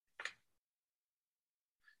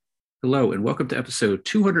Hello, and welcome to episode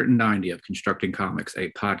 290 of Constructing Comics, a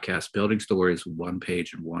podcast building stories one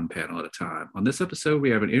page and one panel at a time. On this episode, we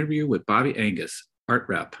have an interview with Bobby Angus, art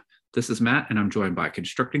rep. This is Matt, and I'm joined by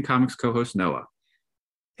Constructing Comics co host Noah.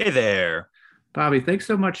 Hey there. Bobby, thanks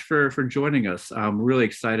so much for joining us. I'm really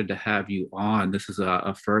excited to have you on. This is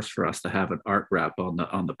a first for us to have an art rep on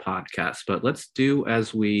the podcast. But let's do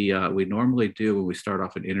as we normally do when we start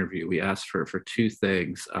off an interview. We ask for two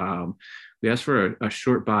things. We asked for a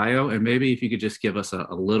short bio, and maybe if you could just give us a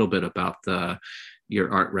little bit about your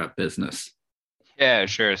art rep business. Yeah,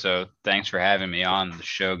 sure. So thanks for having me on the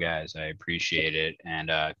show, guys. I appreciate it.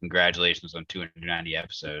 And congratulations on 290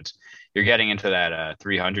 episodes. You're getting into that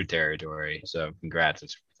 300 territory. So congrats.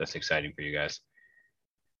 That's exciting for you guys.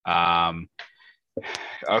 Um,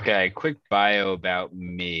 okay, quick bio about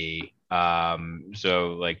me.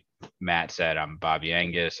 So like Matt said, I'm Bobby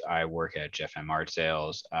Angus. I work at Jeff M Art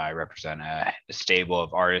Sales. I represent a stable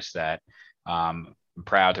of artists that I'm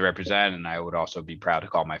proud to represent, and I would also be proud to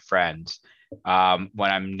call my friends.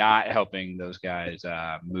 When I'm not helping those guys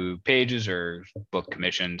move pages or book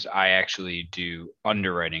commissions, I actually do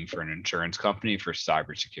underwriting for an insurance company for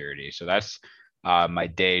cybersecurity. So that's my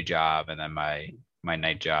day job, and then my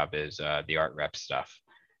night job is the art rep stuff.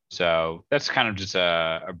 So that's kind of just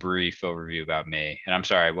a brief overview about me. And I'm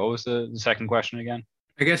sorry, what was the second question again?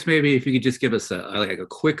 I guess maybe if you could just give us a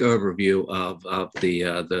quick overview of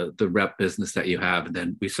the rep business that you have, and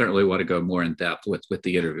then we certainly want to go more in depth with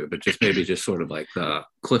the interview, but just maybe just sort of like the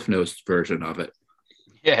Cliff Notes version of it.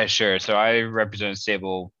 Yeah, sure. So I represent a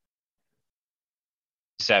stable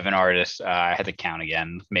 7 artists. I had to count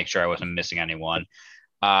again, make sure I wasn't missing anyone.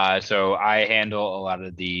 So I handle a lot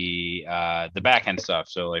of the back end stuff.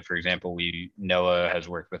 So like for example, Noah has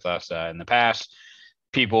worked with us in the past.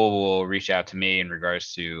 People will reach out to me in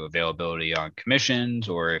regards to availability on commissions,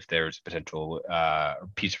 or if there's a potential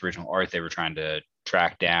piece of original art they were trying to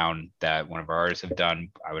track down that one of our artists have done.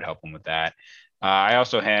 I would help them with that. I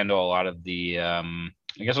also handle a lot of the I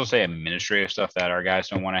guess I'll say administrative stuff that our guys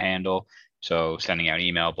don't want to handle. So sending out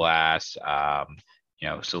email blasts,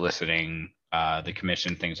 soliciting the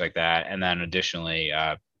commission, things like that. And then additionally,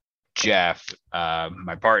 Jeff,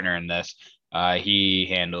 my partner in this, he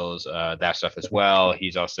handles that stuff as well.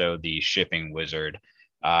 He's also the shipping wizard.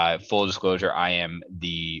 Full disclosure, I am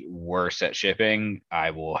the worst at shipping.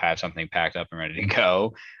 I will have something packed up and ready to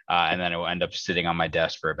go, and then it will end up sitting on my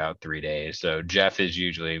desk for about 3 days. So Jeff is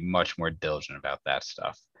usually much more diligent about that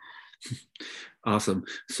stuff. Awesome.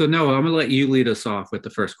 So Noah, I'm gonna let you lead us off with the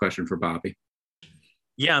first question for Bobby.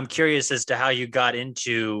 Yeah, I'm curious as to how you got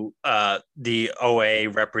into the OA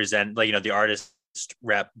represent, like, the artist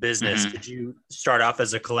rep business. Mhm. Did you start off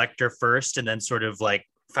as a collector first and then sort of like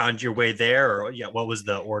found your way there, or what was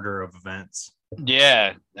the order of events?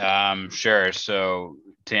 Yeah, sure. So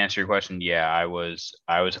to answer your question, yeah, I was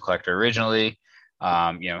a collector originally.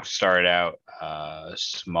 Started out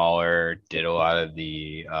smaller, did a lot of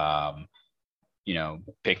the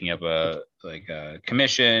picking up a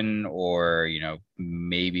commission, or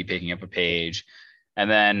maybe picking up a page. And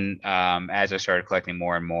then as I started collecting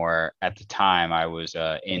more and more, at the time I was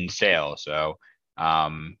in sales. So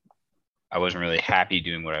um, I wasn't really happy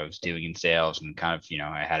doing what I was doing in sales, and kind of,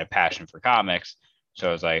 I had a passion for comics. So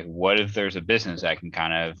I was like, what if there's a business that can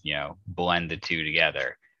kind of, blend the two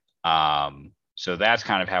together? So that's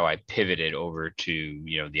kind of how I pivoted over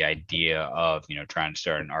to, the idea of, trying to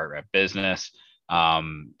start an art rep business.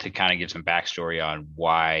 To kind of give some backstory on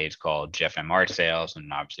why it's called Jeff M Art Sales.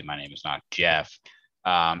 And obviously my name is not Jeff.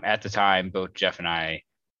 At the time, both Jeff and I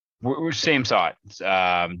were same thoughts.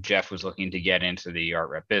 Jeff was looking to get into the art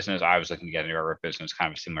rep business. I was looking to get into the art rep business,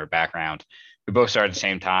 kind of a similar background. We both started at the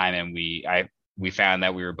same time, and we found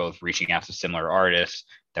that we were both reaching out to similar artists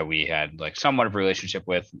that we had like somewhat of a relationship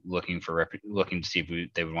with, looking to see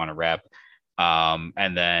if they would want to rep.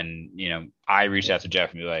 And then, I reached out to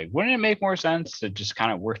Jeff and be like, wouldn't it make more sense to just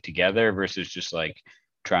kind of work together versus just like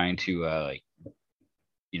trying to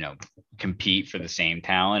compete for the same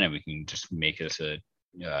talent, and we can just make this a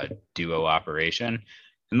duo operation.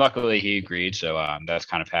 And luckily he agreed. So that's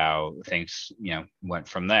kind of how things, went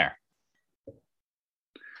from there.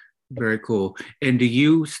 Very cool. And do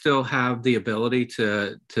you still have the ability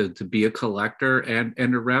to be a collector and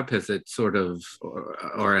a rep? Has it sort of,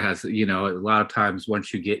 or has, a lot of times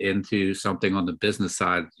once you get into something on the business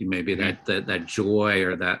side, you maybe that joy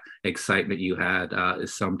or that excitement you had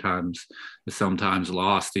is sometimes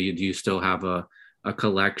lost. Do you still have a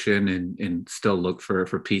collection and still look for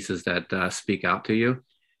pieces that speak out to you?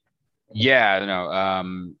 Yeah,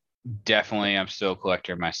 no, definitely I'm still a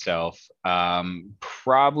collector myself.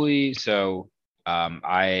 Probably so.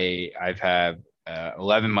 I've had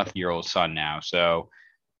 11-month-year-old son now. So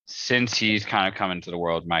since he's kind of come into the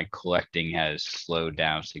world, my collecting has slowed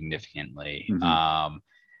down significantly. Mm-hmm.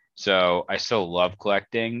 So I still love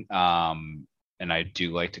collecting, and I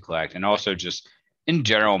do like to collect. And also just in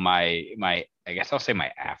general, my I guess I'll say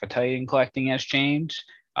my appetite in collecting has changed.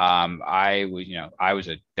 I was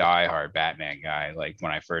a diehard Batman guy. Like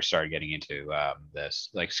when I first started getting into this,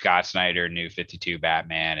 like Scott Snyder, New 52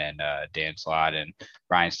 Batman, and Dan Slott and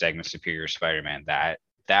Brian Stegman's Superior Spider-Man.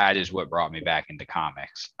 That is what brought me back into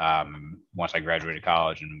comics. Once I graduated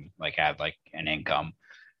college and like had like an income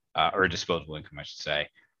or a disposable income, I should say.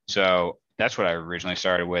 So that's what I originally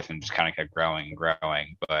started with, and just kind of kept growing and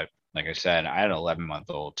growing. But like I said, I had an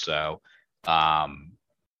 11-month-old, so um,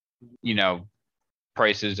 you know,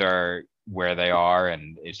 prices are where they are,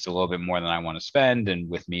 and it's a little bit more than I want to spend. And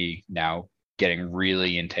with me now getting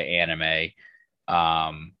really into anime,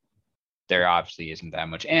 um, there obviously isn't that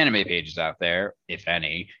much anime pages out there, if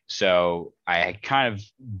any. So I kind of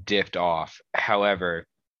dipped off. However,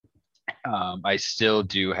 I still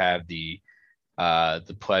do have the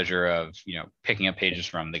pleasure of picking up pages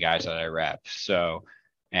from the guys that I rep. So,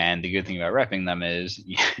 and the good thing about repping them is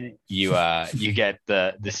you get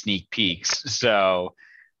the sneak peeks. So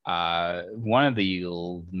one of the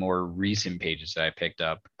more recent pages that I picked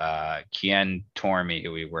up, Kien Tormey,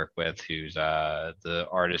 who we work with, who's the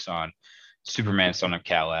artist on Superman Son of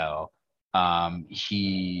Kal-El.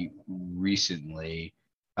 He recently,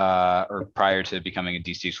 or prior to becoming a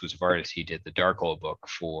DC exclusive artist, he did the Darkhold book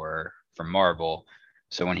for Marvel.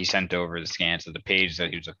 So when he sent over the scans of the pages that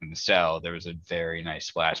he was looking to sell, there was a very nice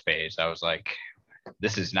splash page. I was like,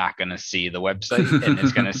 this is not going to see the website, and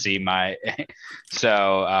it's going to see my.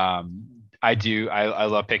 So I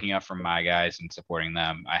love picking up from my guys and supporting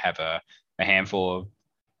them. I have a handful of,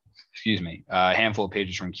 a handful of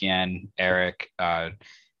pages from Kien, Eric. I'm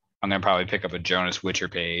gonna probably pick up a Jonas Witcher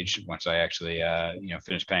page once I actually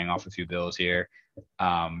finish paying off a few bills here.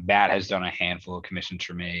 Matt has done a handful of commissions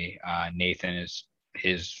for me. Nathan is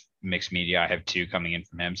his mixed media. I have 2 coming in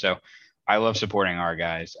from him. So I love supporting our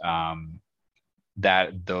guys.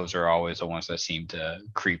 Those are always the ones that seem to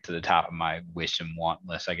creep to the top of my wish and want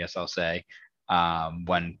list, I guess I'll say,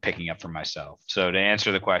 when picking up for myself. So to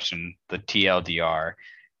answer the question, the TLDR,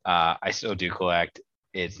 I still do collect.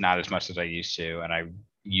 It's not as much as I used to, and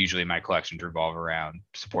usually my collections revolve around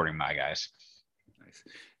supporting my guys. Nice.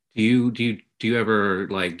 Do you ever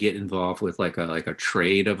like get involved with like a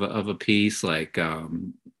trade of a piece, like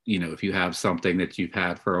if you have something that you've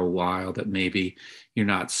had for a while that maybe you're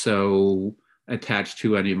not so attached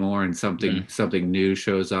to anymore, and something new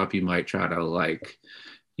shows up, you might try to like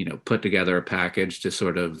put together a package to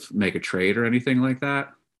sort of make a trade or anything like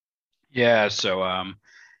that? Yeah, so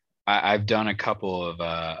I've done a couple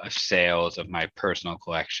of sales of my personal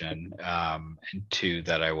collection, and 2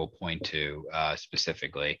 that I will point to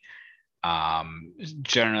specifically.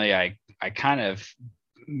 Generally, I kind of,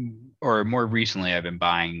 or more recently, I've been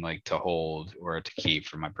buying like to hold or to keep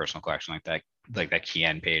for my personal collection, like that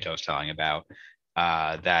Kien page I was telling about.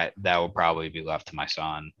 That will probably be left to my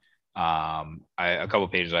son. A couple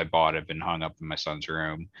of pages I bought have been hung up in my son's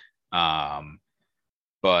room.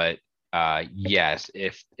 But yes,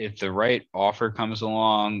 if the right offer comes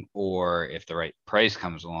along, or if the right price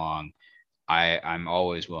comes along, I'm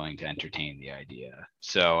always willing to entertain the idea.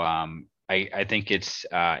 So I think it's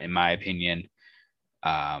in my opinion,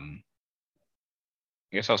 I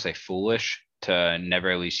guess I'll say foolish to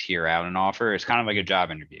never at least hear out an offer. It's kind of like a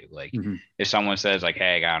job interview. Like if someone says like,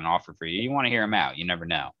 "Hey, I got an offer for you," you want to hear them out. You never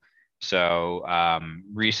know. So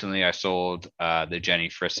recently I sold the Jenny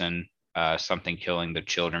Frison Something Killing the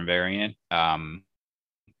Children variant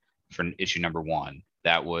for issue number 1.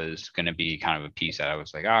 That was going to be kind of a piece that I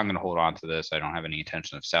was like, I'm going to hold on to this. I don't have any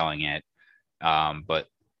intention of selling it. But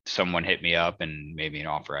someone hit me up and made me an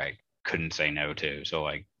offer I couldn't say no to. So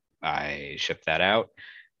like I shipped that out.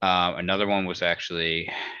 Another one was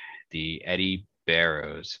actually the Eddie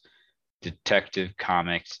Barrows Detective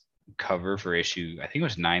Comics cover for issue, I think it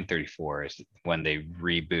was 934, is when they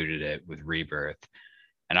rebooted it with Rebirth.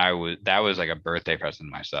 And that was like a birthday present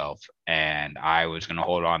to myself, and I was going to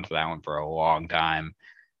hold on to that one for a long time.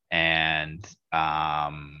 And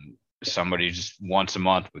somebody just once a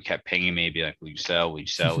month would kept pinging me, be like, "Will you sell? Will you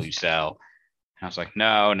sell? Will you sell?" And I was like,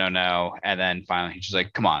 "No, no, no." And then finally he's just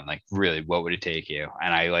like, "Come on, like really, what would it take you?"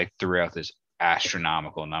 And I like threw out this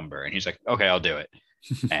astronomical number, and he's like, "Okay, I'll do it."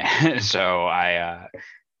 And so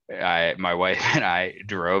my wife and I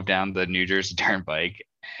drove down the New Jersey Turnpike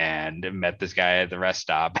and met this guy at the rest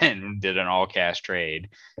stop and did an all cash trade.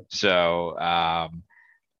 So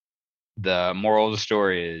the moral of the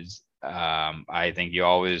story is, I think you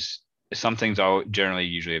always something's all generally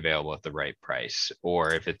usually available at the right price,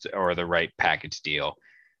 or if it's or the right package deal.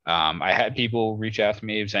 I had people reach out to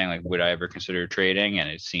me saying like, would I ever consider trading? And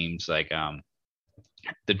it seems like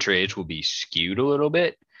the trades will be skewed a little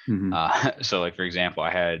bit. So like, for example,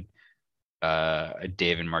 I had a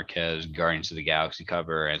David Marquez Guardians of the Galaxy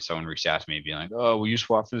cover, and someone reached out to me being like, oh, will you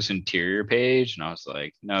swap for this interior page? And I was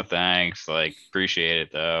like, no thanks, like appreciate it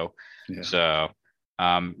though. Yeah. So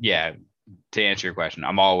yeah, to answer your question,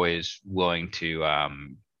 I'm always willing to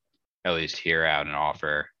at least hear out an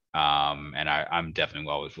offer, and I'm definitely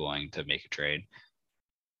always willing to make a trade.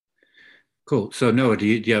 Cool. So Noah, do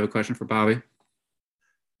you have a question for Bobby?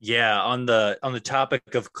 Yeah, on the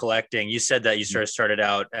topic of collecting, you said that you sort of started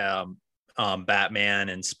out Batman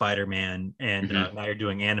and Spider-Man, and now you're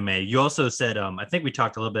doing anime. You also said, I think we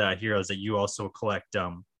talked a little bit about Heroes, that you also collect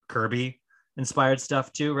Kirby inspired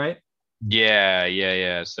stuff too, right?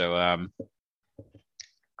 Yeah. So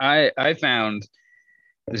I found,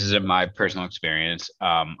 this is in my personal experience,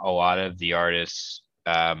 a lot of the artists,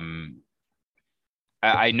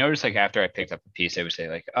 I noticed like after I picked up a piece, they would say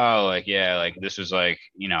like, oh, like, yeah, like this was like,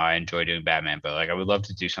 I enjoy doing Batman, but like I would love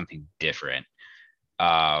to do something different.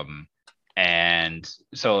 And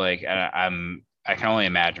so like I can only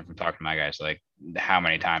imagine from talking to my guys like how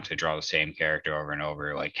many times I draw the same character over and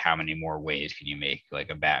over. Like how many more ways can you make like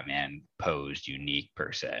a Batman posed unique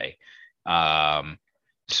per se?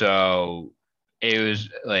 So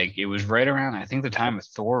it was right around, I think, the time of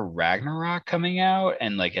Thor Ragnarok coming out,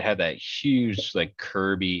 and like it had that huge like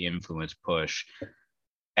Kirby influence push.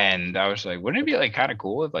 And I was like, wouldn't it be like kind of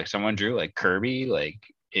cool if like someone drew like Kirby, like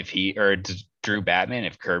if he drew Batman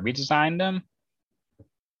if Kirby designed them?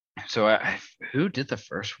 So who did the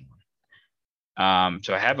first one?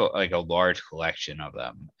 So I have a large collection of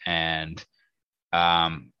them, and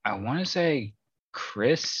I want to say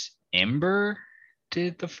Chris Imber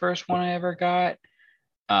did the first one I ever got.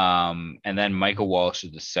 And then Michael Walsh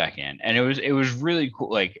did the second. And it was really cool.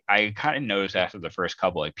 Like I kind of noticed after the first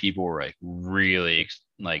couple, like people were like really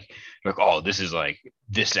like, oh, this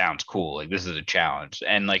sounds cool. Like this is a challenge.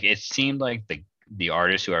 And like it seemed like the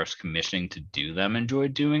artists who I was commissioning to do them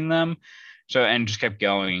enjoyed doing them. So, and just kept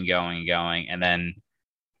going and going and going. And then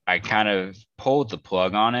I kind of pulled the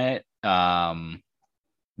plug on it.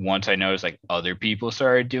 Once I noticed like other people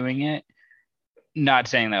started doing it. Not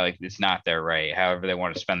saying that like it's not their right. However they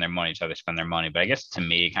want to spend their money, it's how they spend their money. But I guess to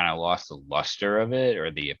me, it kind of lost the luster of it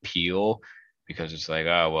or the appeal, because it's like,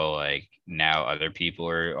 oh well, like now other people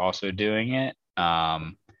are also doing it.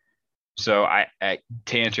 So I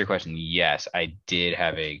to answer your question, yes, I did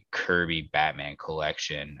have a Kirby Batman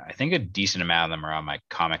collection. I think a decent amount of them are on my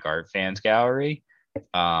Comic Art Fans gallery.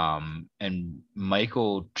 And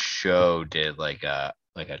Michael Cho did like a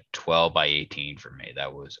 12 by 18 for me.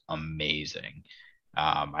 That was amazing.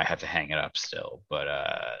 I have to hang it up still, but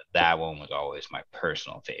that one was always my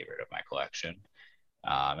personal favorite of my collection.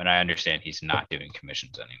 And I understand he's not doing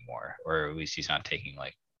commissions anymore, or at least he's not taking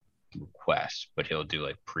like requests, but he'll do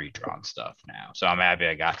like pre-drawn stuff now. So I'm happy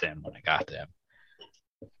I got to him when I got to him.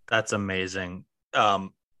 That's amazing.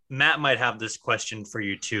 Matt might have this question for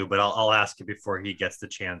you too, but I'll ask it before he gets the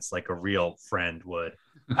chance, like a real friend would.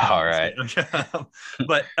 All right.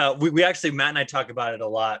 But we actually, Matt and I talk about it a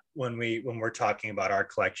lot when we're talking about our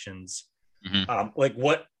collections. Like,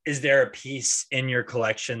 what is there a piece in your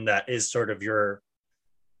collection that is sort of your,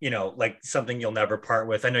 like something you'll never part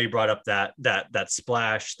with? I know you brought up that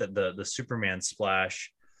splash, that the Superman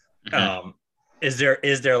splash. Is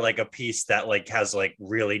there like a piece that like has like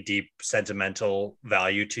really deep sentimental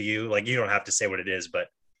value to you? Like you don't have to say what it is, but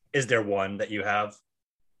is there one that you have?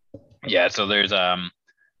 Yeah, so there's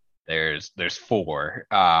 4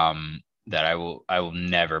 that I will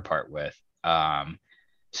never part with.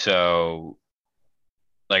 So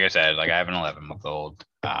like I said, like I have an 11-month-old,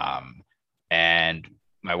 and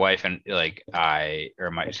my wife and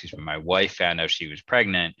my wife found out she was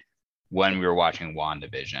pregnant when we were watching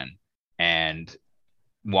WandaVision. And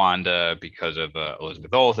Wanda, because of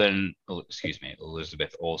Elizabeth Olsen,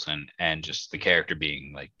 and just the character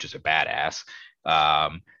being like just a badass,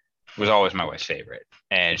 was always my wife's favorite.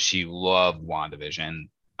 And she loved WandaVision.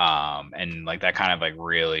 And like that kind of like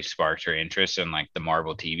really sparked her interest in like the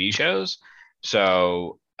Marvel TV shows.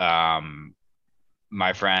 So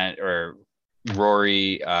my friend or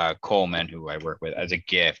Rory Coleman, who I work with, as a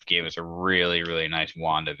gift, gave us a really, really nice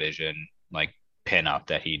WandaVision like pinup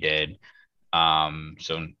that he did.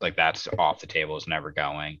 So like that's off the table, is never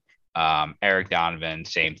going. Eric Donovan,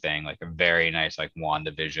 same thing, like a very nice like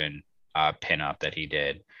WandaVision pinup that he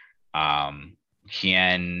did.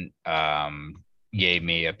 Hien gave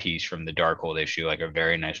me a piece from the Darkhold issue, like a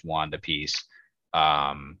very nice Wanda piece.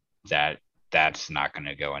 that's not going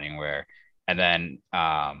to go anywhere. And then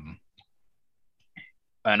an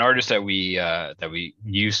artist that we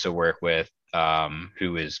used to work with,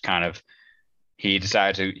 who is kind of, he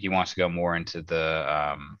wants to go more into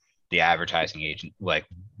the advertising agent like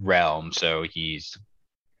realm, so he's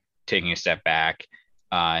taking a step back.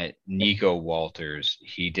 Nico Walters,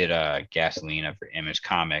 he did a Gasolina for Image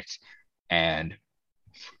Comics, and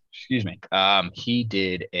excuse me, he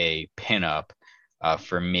did a pinup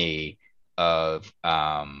for me of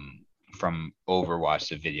from Overwatch,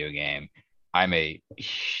 the video game. I'm a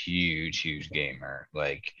huge gamer,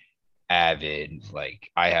 like avid.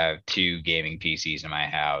 Like I have 2 gaming PCs in my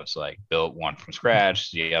house, like built one from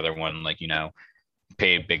scratch, the other one, like,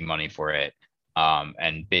 paid big money for it.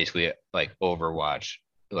 And basically like Overwatch,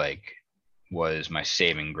 like, was my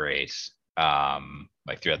saving grace.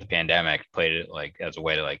 Like throughout the pandemic, played it like as a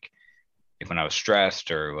way to like when I was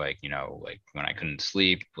stressed, or like, like when I couldn't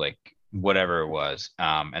sleep, like whatever it was.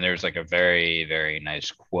 And there's like a very, very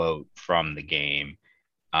nice quote from the game.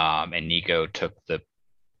 And Nico took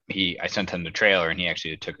I sent him the trailer, and he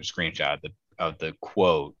actually took a screenshot of the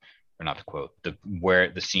quote, or not the quote, the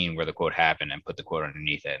scene where the quote happened, and put the quote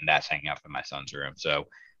underneath it. And that's hanging up in my son's room. So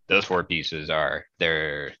those 4 pieces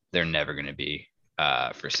they're never going to be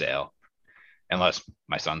for sale, unless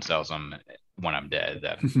my son sells them when I'm dead.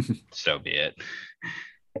 Then so be it.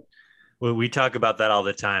 Well, we talk about that all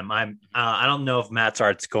the time. I don't know if Matt's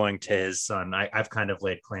art's going to his son. I've kind of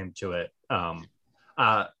laid claim to it.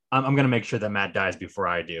 I'm going to make sure that Matt dies before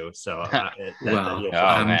I do. So,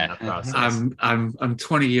 I'm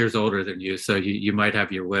 20 years older than you, so you might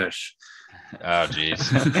have your wish. Oh,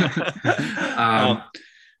 geez.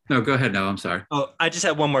 No, go ahead. No, I'm sorry. Oh, I just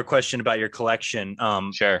have one more question about your collection.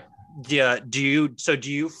 Sure. Yeah. Do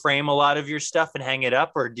you frame a lot of your stuff and hang it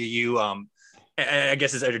up, or do you, I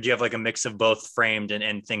guess, do you have like a mix of both framed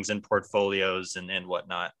and things in portfolios and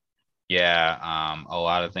whatnot? Yeah, a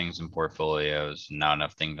lot of things in portfolios, not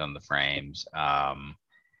enough things on the frames.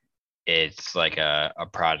 It's like a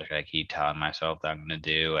project I keep telling myself that I'm going to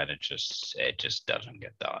do, and it just doesn't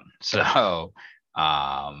get done. So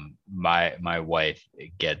my wife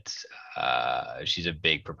gets she's a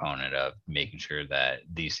big proponent of making sure that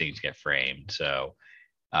these things get framed. So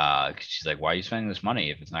she's like, why are you spending this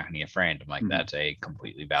money if it's not going to get framed? I'm like, that's a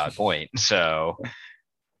completely valid point. So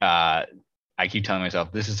I keep telling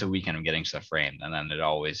myself this is the weekend I'm getting stuff framed, and then it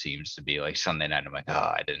always seems to be like Sunday night. I'm like, oh,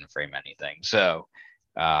 I didn't frame anything. So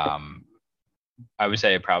I would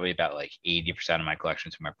say probably about like 80% of my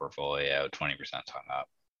collection's in my portfolio, 20% hung up.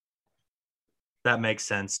 That makes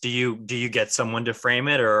sense. Do you get someone to frame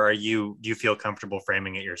it, or do you feel comfortable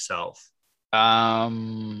framing it yourself? It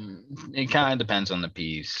kind of depends on the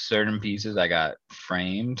piece. Certain pieces I got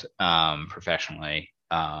framed professionally.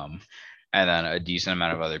 And then a decent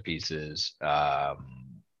amount of other pieces.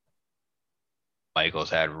 Michael's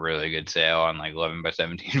had really good sale on like 11 by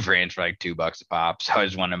 17 frames for like $2 a pop. So I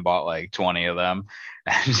just went and bought like 20 of them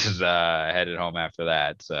and just headed home after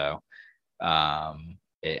that. So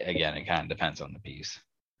it kind of depends on the piece.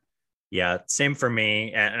 Yeah, same for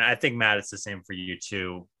me. And I think, Matt, it's the same for you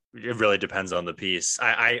too. It really depends on the piece.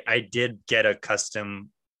 I did get a custom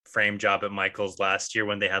frame job at Michael's last year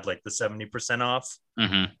when they had like the 70% off.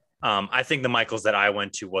 Mm-hmm. I think the Michael's that I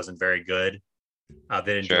went to wasn't very good. They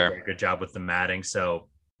didn't do a very good job with the matting. So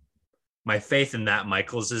my faith in that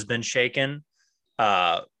Michael's has been shaken.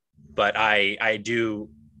 But I do,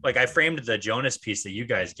 like, I framed the Jonas piece that you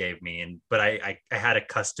guys gave me, but I had a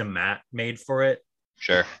custom mat made for it.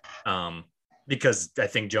 Sure. Because I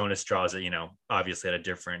think Jonas draws it, obviously at a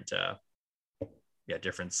different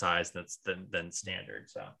different size than standard.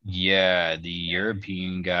 So yeah, the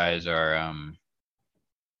European guys are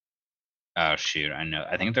oh shoot, I know.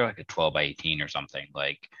 I think they're like a 12 by 18 or something.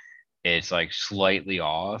 Like it's like slightly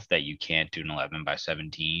off that you can't do an 11 by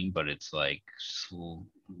 17, but it's like,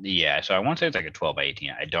 yeah. So I want to say it's like a 12 by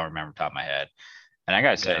 18. I don't remember top of my head. And I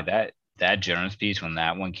gotta say that Jonas piece, when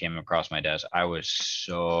that one came across my desk, I was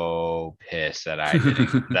so pissed that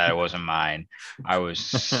that it wasn't mine. I was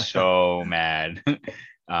so mad.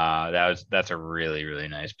 That's a really, really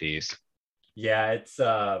nice piece. Yeah, it's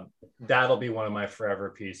that'll be one of my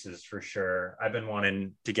forever pieces for sure. I've been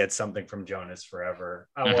wanting to get something from Jonas forever.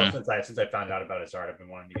 Well, since I found out about his art, I've been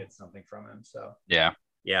wanting to get something from him. So yeah,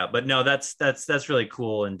 but no, that's really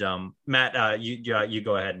cool. And Matt, you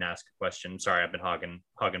go ahead and ask a question. Sorry, I've been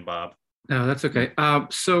hogging Bob. No, that's okay.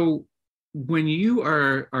 So when you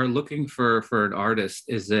are looking for an artist,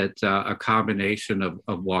 is it a combination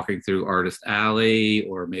of walking through Artist Alley,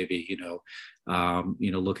 or maybe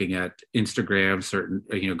looking at Instagram, certain,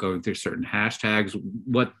 going through certain hashtags.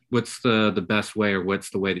 What's the best way, or what's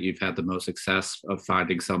the way that you've had the most success of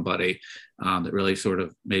finding somebody that really sort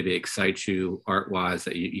of maybe excites you art wise,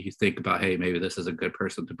 that you think about, hey, maybe this is a good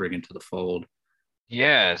person to bring into the fold?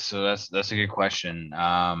 Yeah, so that's a good question.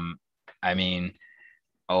 I mean,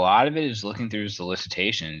 a lot of it is looking through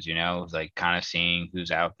solicitations, like kind of seeing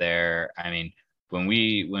who's out there. I mean, when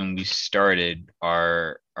we started,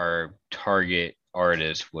 our target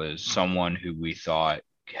artist was someone who we thought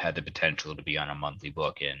had the potential to be on a monthly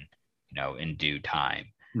book in due time.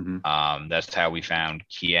 That's how we found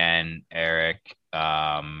Kian, Eric,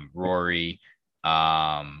 Rory,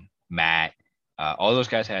 Matt. All those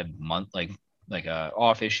guys had like a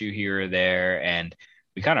off issue here or there, and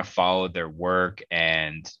we kind of followed their work.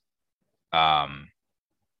 And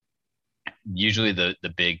usually the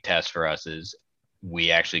big test for us is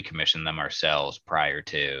we actually commission them ourselves prior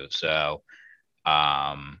to. So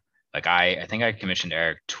like I think I commissioned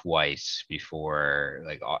Eric twice before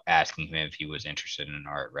like asking him if he was interested in an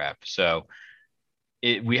art rep. So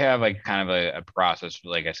we have like kind of a process.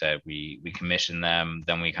 Like I said, we commission them,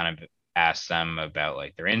 then we kind of ask them about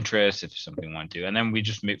like their interests, if something we want to, and then we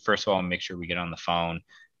just first of all make sure we get on the phone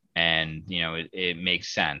and it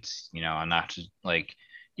makes sense. I'm not just like,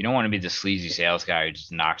 you don't want to be the sleazy sales guy who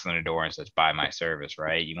just knocks on the door and says buy my service,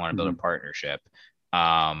 right? You want to build a partnership.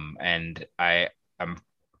 And I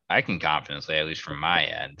can confidently, at least from my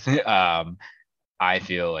end, I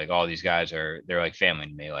feel like all these guys they're like family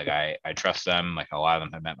to me. Like I trust them. Like a lot of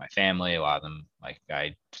them have met my family. A lot of them, like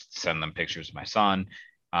I send them pictures of my son.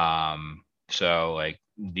 So like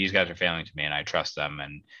these guys are family to me and I trust them.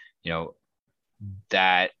 And,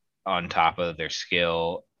 that on top of their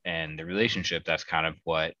skill and the relationship, that's kind of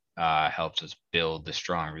what helps us build the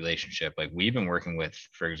strong relationship. Like we've been working with,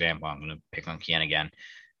 for example, I'm going to pick on Kian again,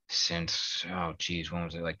 since, oh geez, when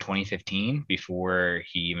was it? Like 2015, before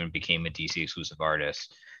he even became a DC exclusive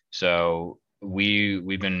artist. So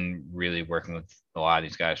we've been really working with a lot of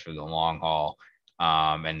these guys for the long haul.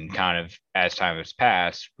 And kind of as time has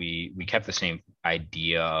passed, we kept the same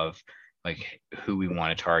idea of like who we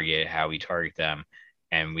want to target, how we target them.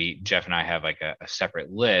 And Jeff and I have like a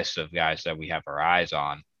separate list of guys that we have our eyes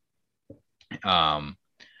on.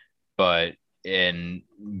 But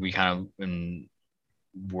we kind of,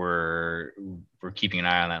 we're keeping an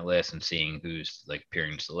eye on that list and seeing who's like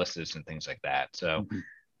appearing to solicits and things like that. So,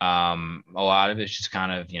 a lot of it's just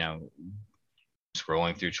kind of,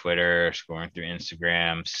 scrolling through Twitter, scrolling through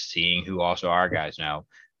Instagram, seeing who also our guys know.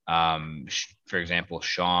 For example,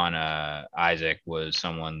 Sean Isaac was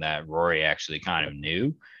someone that Rory actually kind of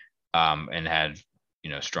knew, and had,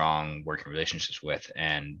 strong working relationships with,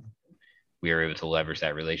 and we were able to leverage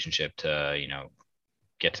that relationship to,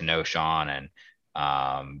 get to know Sean. And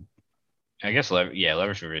I guess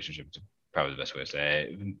leverage the relationship is probably the best way to say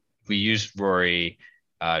it. We used Rory's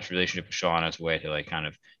relationship with Sean as a way to like kind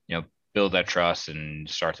of, build that trust and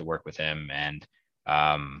start to work with him, and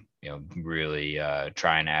really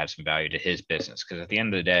try and add some value to his business. Because at the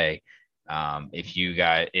end of the day,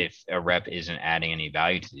 if a rep isn't adding any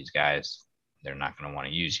value to these guys, they're not going to want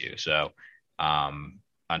to use you. So on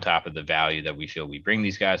top of the value that we feel we bring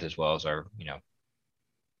these guys, as well as our,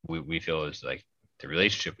 we feel is like the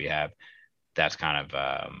relationship we have, that's kind of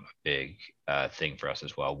a big thing for us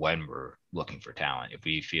as well when we're looking for talent. If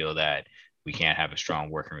we feel that we can't have a strong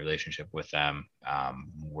working relationship with them,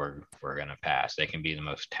 we're going to pass. They can be the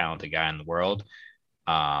most talented guy in the world.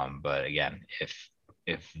 But again, if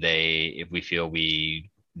we feel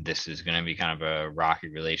this is going to be kind of a rocky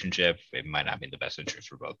relationship, it might not be in the best interest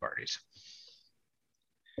for both parties.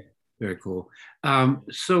 Very cool.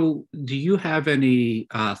 So do you have any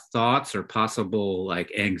thoughts or possible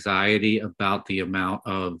like anxiety about the amount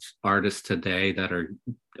of artists today that are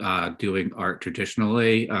doing art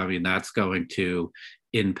traditionally? I mean, that's going to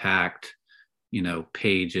impact,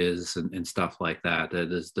 pages and stuff like that.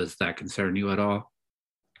 Does that concern you at all?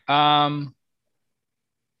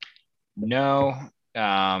 No.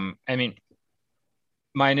 I mean,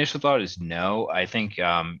 my initial thought is no. I think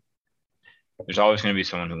there's always going to be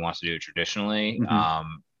someone who wants to do it traditionally.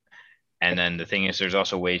 And then the thing is, there's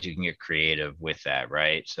also ways you can get creative with that,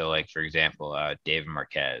 right? So like, for example, David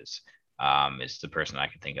Marquez is the person I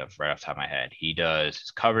can think of right off the top of my head. He does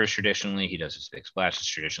his covers traditionally. He does his big splashes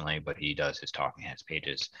traditionally, but he does his talking heads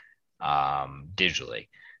pages digitally.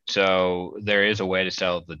 So there is a way to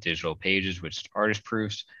sell the digital pages, which is artist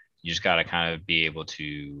proofs. You just got to kind of be able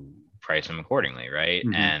to price them accordingly, right?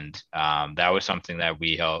 And that was something that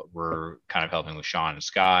we're kind of helping with Sean and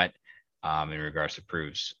Scott in regards to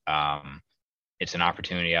proofs. It's an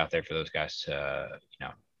opportunity out there for those guys to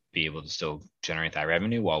be able to still generate that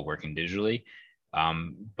revenue while working digitally.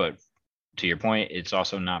 But to your point, it's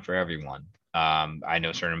also not for everyone. I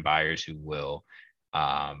know certain buyers who will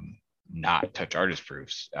not touch artist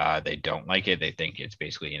proofs. They don't like it. They think it's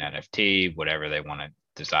basically an NFT, whatever they want to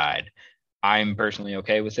decide. I'm personally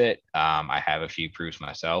okay with it. I have a few proofs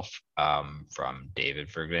myself, from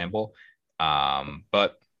David, for example,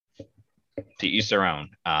 but to each their own.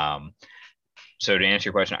 So to answer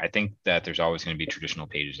your question, I think that there's always going to be traditional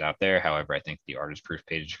pages out there. However, I think the artist proof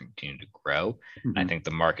pages continue to grow. Mm-hmm. And I think the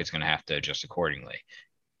market's going to have to adjust accordingly.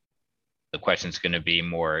 The question is going to be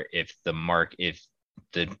more if the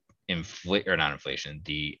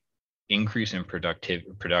increase in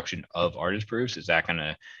production of artist proofs, is that going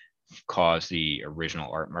to cause the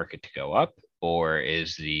original art market to go up, or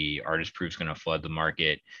is the artist proofs going to flood the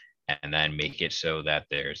market and then make it so that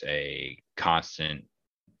there's a constant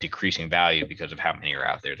decreasing value because of how many are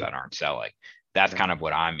out there that aren't selling? That's kind of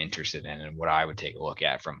what I'm interested in and what I would take a look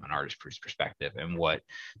at from an artist proofs perspective, and what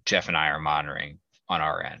Jeff and I are monitoring on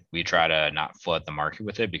our end. We try to not flood the market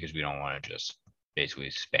with it because we don't want to just basically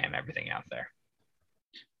spam everything out there.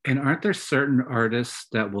 And aren't there certain artists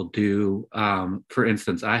that will do, for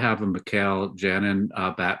instance, I have a Mikhail Janin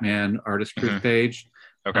Batman artist proof mm-hmm. page.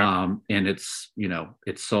 Okay. And it's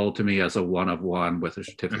sold to me as a one of one with a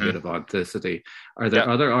certificate mm-hmm. of authenticity. Are there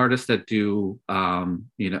other artists that do,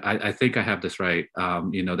 I think I have this right.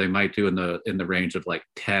 They might do in the range of like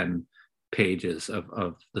 10 pages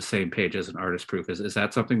of the same page as an artist proof. Is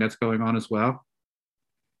that something that's going on as well?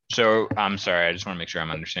 So I'm sorry, I just want to make sure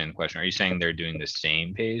I'm understanding the question. Are you saying they're doing the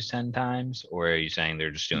same page 10 times, or are you saying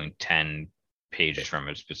they're just doing 10 pages from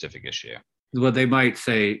a specific issue? Well, they might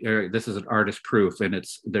say this is an artist proof, and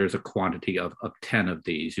there's a quantity of 10 of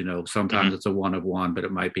these. Sometimes mm-hmm. it's a one of one, but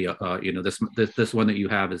it might be this one that you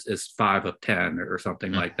have is 5 of 10 or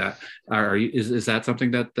something mm-hmm. like that. Is that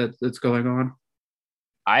something that's going on?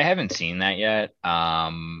 I haven't seen that yet.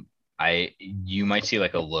 You might see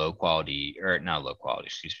like a low quantity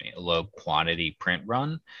print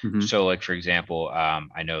run. Mm-hmm. So like, for example,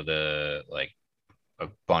 I know a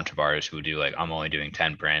bunch of artists who would do like, I'm only doing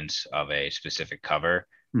 10 prints of a specific cover.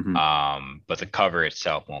 Mm-hmm. But the cover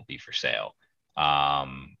itself won't be for sale.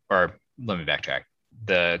 Or let me backtrack.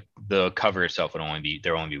 The cover itself there will only be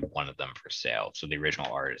one of them for sale. So the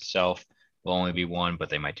original art itself will only be one, but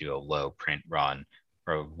they might do a low print run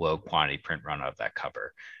or a low quantity print run of that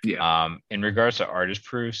cover. Yeah. In regards to artist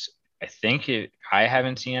proofs, I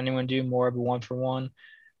haven't seen anyone do more of a one for one.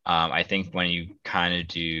 I think when you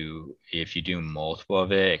if you do multiple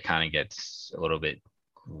of it, it kind of gets a little bit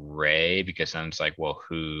gray, because then it's like, well,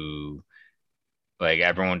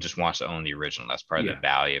 everyone just wants to own the original. That's part of the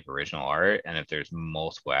value of original art. And if there's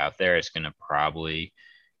multiple out there, it's going to probably,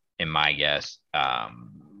 in my guess,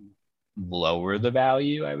 lower the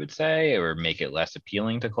value, I would say, or make it less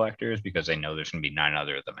appealing to collectors, because they know there's going to be 9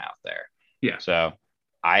 other of them out there. Yeah. So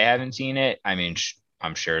I haven't seen it. I mean,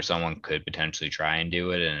 I'm sure someone could potentially try and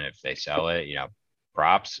do it, and if they sell it,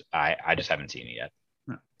 props. I just haven't seen it yet.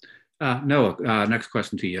 Noah, next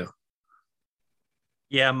question to you.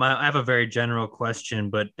 Yeah, I have a very general question,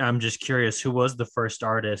 but I'm just curious, who was the first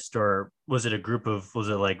artist, or was it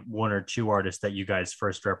like 1 or 2 artists that you guys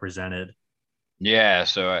first represented? Yeah,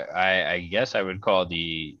 so I guess I would call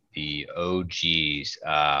the OGs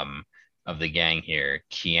of the gang here,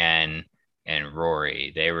 Kian and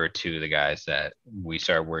Rory. They were 2 of the guys that we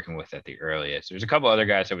started working with at the earliest. There's a couple other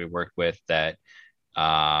guys that we worked with that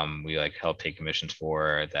we helped take commissions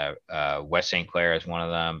for. That Wes St. Clair is one of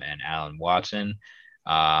them, and Alan Watson.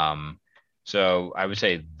 So I would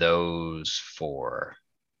say those 4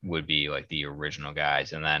 would be like the original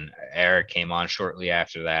guys, and then Eric came on shortly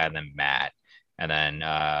after that, and then Matt. And then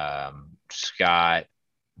Scott,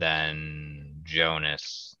 then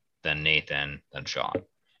Jonas, then Nathan, then Sean.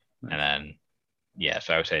 Nice. And then,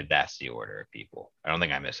 so I would say that's the order of people. I don't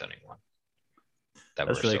think I missed anyone.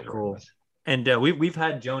 That's really cool. And we've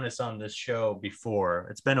had Jonas on this show before.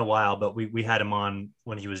 It's been a while, but we had him on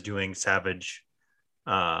when he was doing Avengers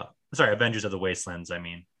of the Wastelands, I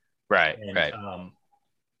mean. Right, and, right.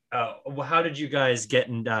 How did you guys get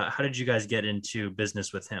into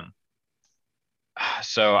business with him?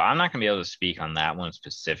 So I'm not going to be able to speak on that one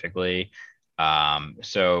specifically.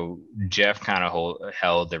 So Jeff kind of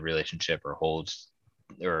held the relationship,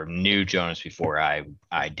 or knew Jonas before I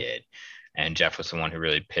did. And Jeff was the one who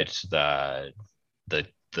really pitched the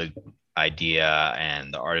idea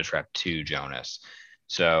and the artist rep to Jonas.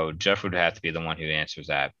 So Jeff would have to be the one who answers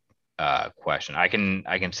that question. I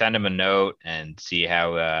can send him a note and see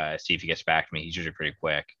if he gets back to me. He's usually pretty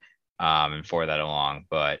quick, and forward that along.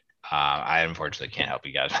 But I unfortunately can't help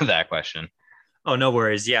you guys with that question. Oh, no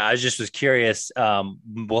worries. Yeah, I was curious.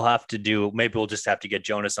 Maybe we'll just have to get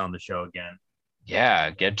Jonas on the show again. Yeah,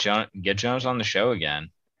 get Jones on the show again.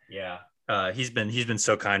 Yeah. He's been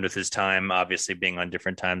so kind with his time, obviously being on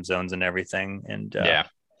different time zones and everything. And Yeah.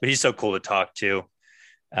 but he's so cool to talk to.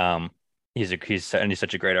 Um, he's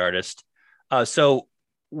such a great artist. So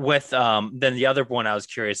with then the other one I was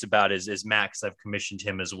curious about is Max. I've commissioned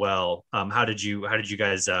him as well. How did you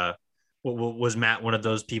guys was Matt one of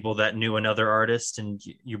those people that knew another artist and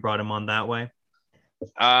you brought him on that way?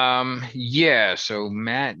 Yeah, so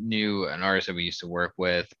Matt knew an artist that we used to work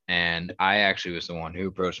with, and I actually was the one who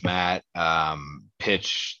approached Matt,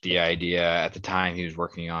 pitched the idea. At the time he was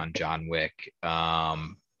working on John Wick.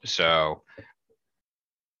 So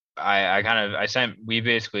we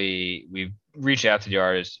reached out to the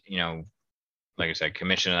artists, like I said,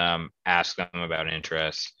 commission them, ask them about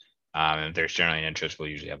interest. And if there's generally an interest, we'll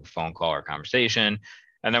usually have a phone call or conversation.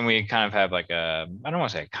 And then we kind of have like I don't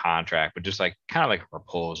want to say a contract, but just like kind of like a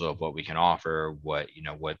proposal of what we can offer, what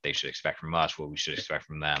they should expect from us, what we should expect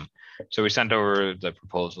from them. So we sent over the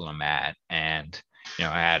proposal to Matt, and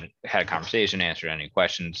I had a conversation, answered any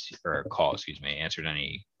questions, or a call, excuse me, answered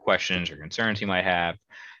any questions or concerns he might have.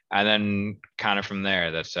 And then kind of from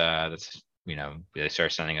there, that's they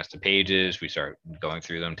start sending us the pages. We start going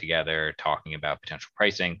through them together, talking about potential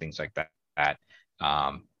pricing, things like that.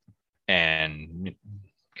 And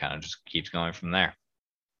kind of just keeps going from there.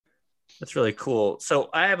 That's really cool. So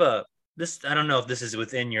I don't know if this is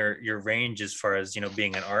within your range as far as,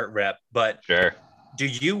 being an art rep, but Sure. do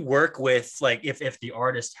you work with, like, if the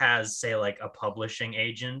artist has, say, like a publishing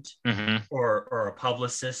agent Mm-hmm. or a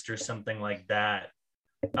publicist or something like that?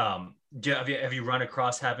 Have you run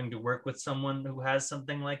across having to work with someone who has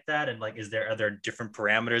something like that? And like, are there different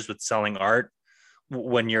parameters with selling art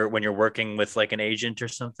when you're working with like an agent or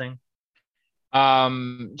something?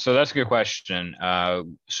 So that's a good question.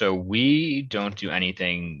 So we don't do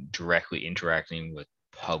anything directly interacting with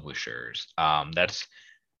publishers.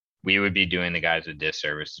 We would be doing the guys a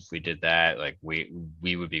disservice if we did that. Like we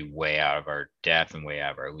would be way out of our depth and way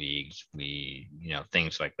out of our leagues.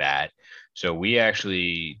 Things like that. So we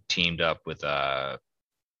actually teamed up with a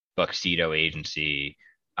Buxedo agency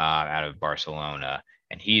out of Barcelona,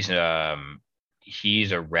 and he's a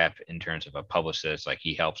rep in terms of a publicist. Like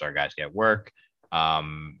he helps our guys get work,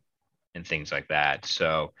 and things like that.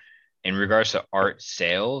 So in regards to art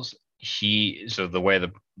sales, the way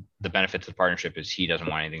the benefits of the partnership is he doesn't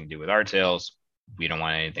want anything to do with art sales. We don't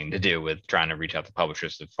want anything to do with trying to reach out to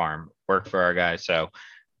publishers to farm work for our guys. So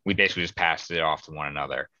we basically just passed it off to one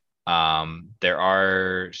another. There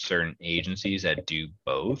are certain agencies that do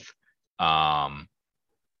both. And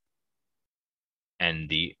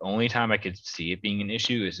the only time I could see it being an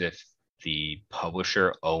issue is if the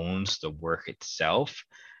publisher owns the work itself.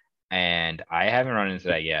 And I haven't run into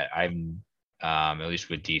that yet. I'm at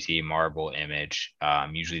least with DC Marble Image,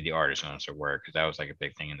 usually the artist owns their work, because that was like a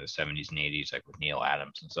big thing in the 70s and 80s, like with Neil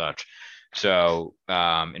Adams and such. So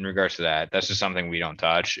in regards to that, that's just something we don't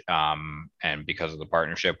touch. And because of the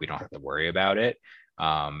partnership, we don't have to worry about it.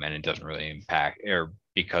 And it doesn't really impact, or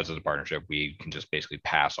because of the partnership, we can just basically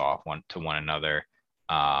pass off one to one another,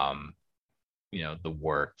 the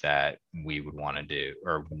work that we would want to do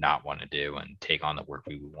or not want to do, and take on the work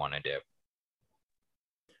we would want to do.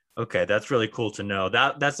 Okay, that's really cool to know.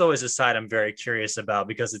 That's always a side I'm very curious about,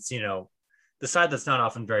 because it's, the side that's not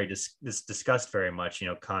often discussed very much,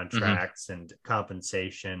 contracts and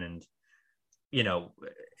compensation,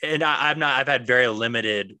 and I've had very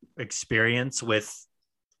limited experience with,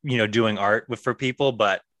 doing art for people,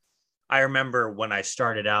 but I remember when I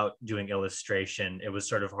started out doing illustration, it was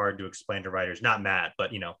sort of hard to explain to writers, not Matt,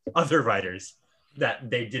 but other writers,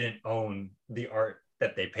 that they didn't own the art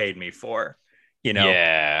that they paid me for.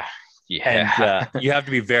 Yeah. And you have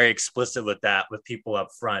to be very explicit with that with people up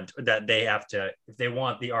front, that they have to, if they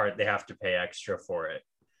want the art, they have to pay extra for it.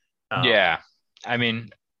 Yeah, I mean,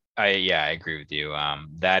 I agree with you.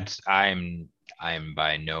 I'm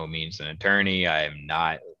by no means an attorney. I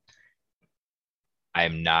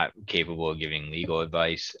am not capable of giving legal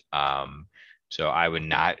advice. So I would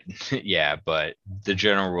not. Yeah, but the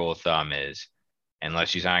general rule of thumb is,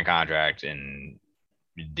 unless you sign a contract, and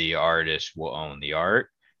the artist will own the art.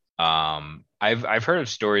 I've heard of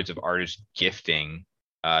stories of artists gifting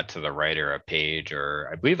to the writer a page, or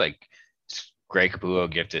I believe like Greg Capullo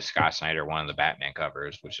gifted Scott Snyder one of the Batman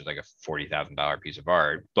covers, which is like a $40,000 piece of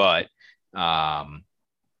art. But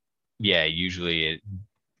usually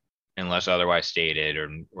unless otherwise stated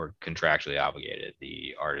or contractually obligated,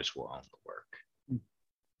 the artist will own the work.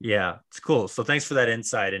 Yeah, it's cool. So thanks for that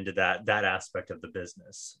insight into that aspect of the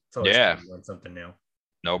business. It's always Yeah, fun to learn something new.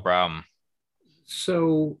 No problem.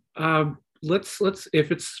 So let's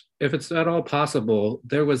if it's at all possible,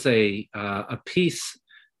 there was a piece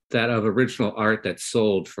that of original art that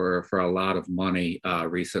sold for a lot of money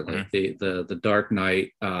recently. Mhm. The Dark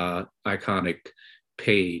Knight iconic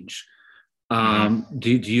page. Mhm.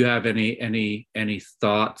 Do you have any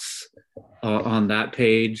thoughts on that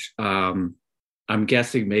page? I'm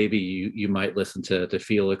guessing maybe you might listen to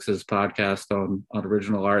Felix's podcast on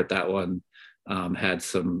original art. That one had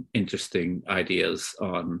some interesting ideas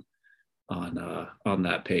on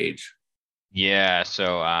that page. Yeah,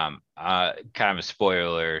 so kind of a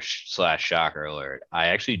spoiler slash shocker alert. I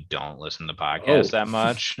actually don't listen to podcasts Oh, that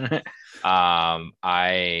much.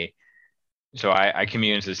 I so I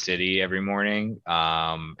commute into the city every morning,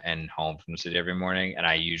 and home from the city every morning, and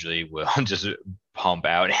I usually will just pump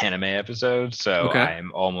out anime episodes. So okay,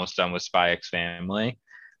 I'm almost done with Spy X Family.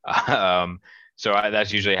 Um,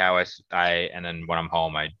 that's usually how and then when I'm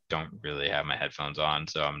home, I don't really have my headphones on,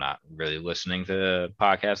 so I'm not really listening to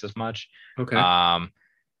podcasts as much. okay. Um,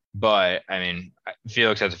 but I mean,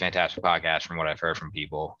 Felix has a fantastic podcast from what I've heard from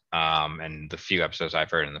people, and the few episodes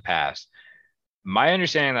I've heard in the past. My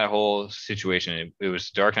understanding of that whole situation, it was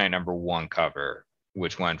Dark Knight #1 cover,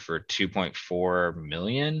 which went for 2.4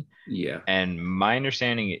 million. Yeah, And my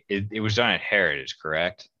understanding, it was done at Heritage,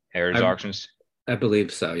 correct? Heritage I Auctions. I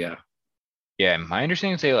believe so. Yeah. Yeah, my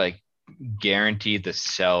understanding is they like guaranteed the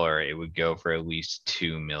seller it would go for at least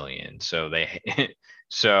 2 million. So they,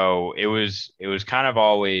 so it was kind of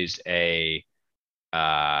always it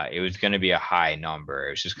was going to be a high number.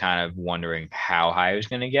 It was just kind of wondering how high it was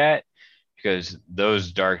going to get because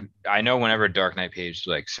I know whenever a Dark Knight page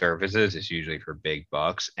like surfaces, it's usually for big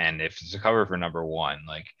bucks. And if it's a cover for #1,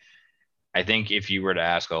 like I think if you were to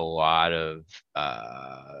ask a lot of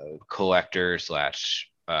collectors slash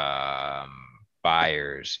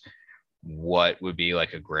buyers what would be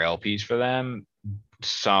like a grail piece for them,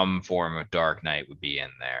 some form of Dark Knight would be in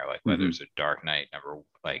there, like whether Hmm. it's a Dark Knight number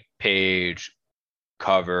like page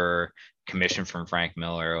cover commission from Frank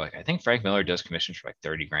Miller. Like I think Frank Miller does commissions for like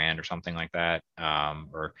 30 grand or something like that.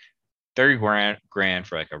 Or 30 grand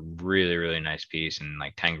for like a really, really nice piece and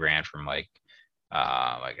like 10 grand from like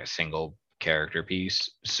a single character piece.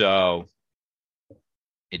 So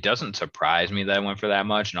it doesn't surprise me that I went for that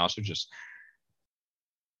much. And also just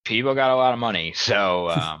people got a lot of money.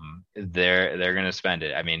 So they're gonna spend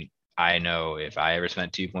it. I mean, I know if I ever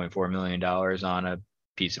spent $2.4 million on a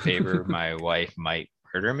piece of paper, my wife might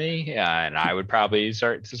murder me, and I would probably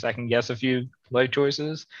start to second guess a few life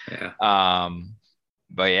choices. Yeah. Um,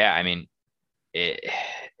 but yeah, I mean, it,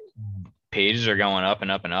 pages are going up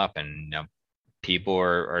and up and up, and people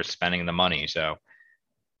are spending the money. So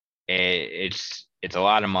it's a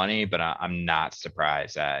lot of money, but I'm not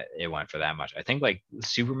surprised that it went for that much. I think like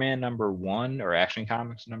Superman #1 or Action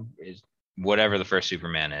Comics number is whatever the first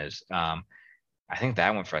Superman is. I think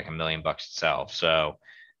that went for like $1 million itself. So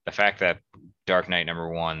the fact that Dark Knight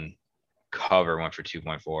 #1 cover went for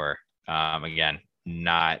 2.4, again,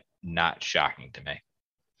 not shocking to me.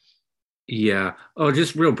 Yeah. Oh,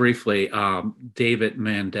 just real briefly, David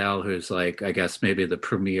Mandel, who's like, I guess maybe the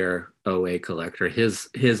premier OA collector, his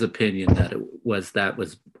opinion that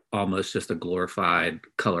was almost just a glorified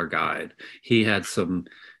color guide. He had some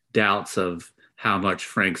doubts of how much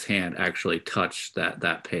Frank's hand actually touched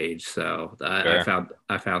that page. So Sure.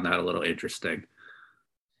 I found that a little interesting.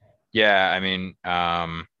 Yeah, I mean,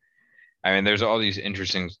 there's all these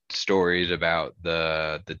interesting stories about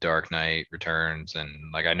the Dark Knight Returns, and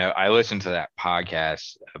like I know I listened to that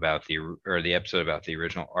podcast about the episode about the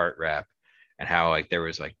original art rep, and how like there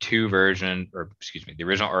was like two version or excuse me, the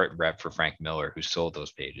original art rep for Frank Miller who sold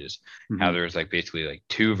those pages. How Hmm. there was like basically like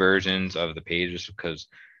two versions of the pages because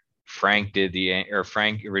Frank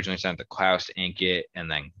originally sent the Klaus to ink it, and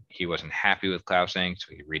then he wasn't happy with Klaus ink,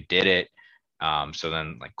 so he redid it. So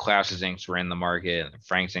then like Klaus's inks were in the market and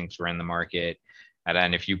Frank's inks were in the market. And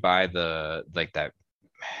then if you buy the like that,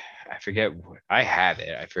 I forget, I have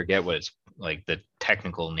it. I forget what it's like the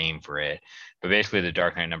technical name for it, but basically the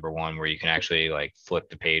Dark Knight #1 where you can actually like flip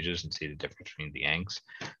the pages and see the difference between the inks.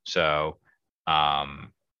 So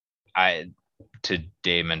um, I to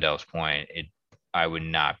Dave Mendel's point, I would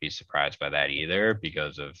not be surprised by that either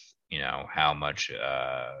because of how much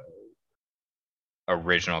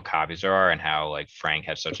original copies there are and how like Frank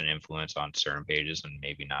has such an influence on certain pages and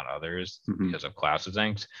maybe not others Hmm. because of Klaus's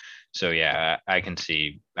inks. So yeah, I can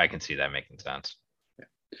see that making sense.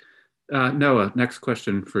 Noah, next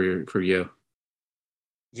question for you.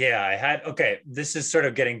 Yeah, I had okay. This is sort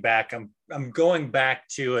of getting back. I'm going back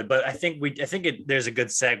to it, but there's a good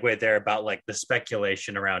segue there about like the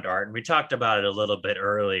speculation around art, and we talked about it a little bit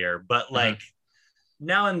earlier. But Mhm. like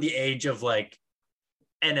now in the age of like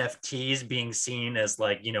NFTs being seen as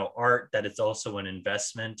like, art, that it's also an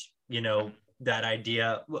investment, that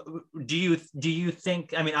idea. Do you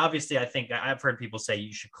think, I mean, obviously I think I've heard people say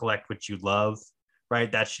you should collect what you love,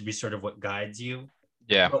 right? That should be sort of what guides you.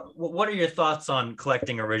 Yeah. But what are your thoughts on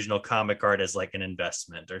collecting original comic art as like an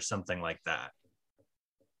investment or something like that?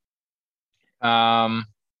 I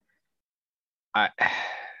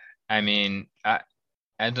mean,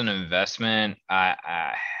 as an investment,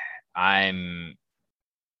 I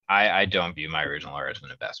don't view my original art as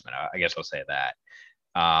an investment. I guess I'll say that.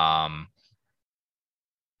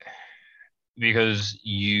 Because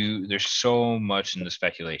there's so much in the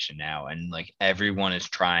speculation now, and like everyone is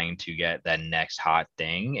trying to get that next hot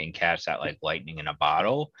thing and catch that like lightning in a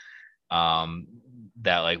bottle.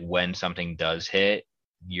 That like when something does hit,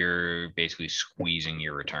 you're basically squeezing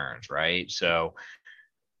your returns, right? So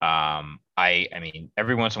I mean,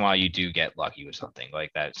 every once in a while you do get lucky with something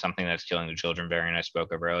like that, something that's killing the children variant I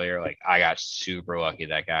spoke of earlier. Like I got super lucky.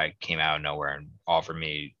 That guy came out of nowhere and offered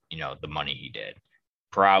me, the money he did.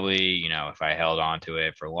 Probably, if I held on to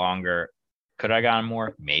it for longer, could I gotten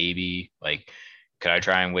more? Maybe. Like, could I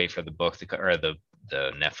try and wait for the book or the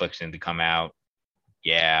Netflix thing to come out?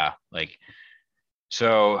 Yeah. Like,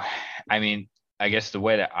 so, I mean, I guess the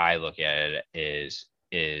way that I look at it is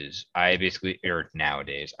I basically, or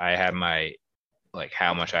nowadays, I have my like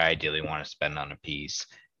how much I ideally want to spend on a piece.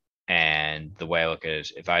 And the way I look at it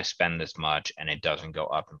is if I spend this much and it doesn't go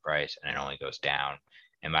up in price and it only goes down,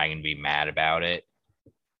 am I going to be mad about it?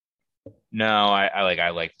 No, I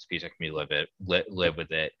like this piece. I can live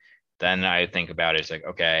with it. Then I think about it. It's like,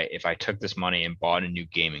 okay, if I took this money and bought a new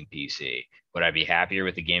gaming PC, would I be happier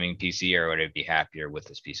with the gaming PC or would I be happier with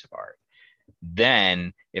this piece of art?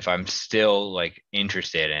 Then if I'm still like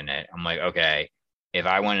interested in it, I'm like, okay, if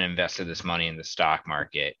I went and invested this money in the stock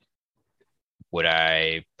market, would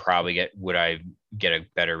I get a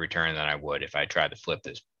better return than I would if I tried to flip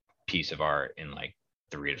this piece of art in like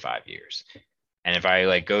 3 to 5 years? And if I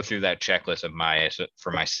like go through that checklist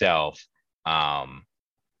for myself, and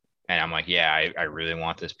I'm like, yeah, I really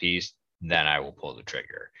want this piece, then I will pull the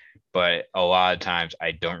trigger. But a lot of times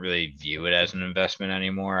I don't really view it as an investment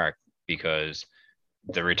anymore because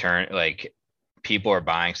the return, like people are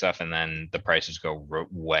buying stuff and then the prices go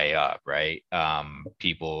way up, right?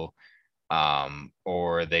 People,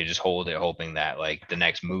 or they just hold it hoping that like the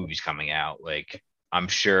next movie's coming out. Like I'm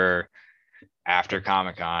sure after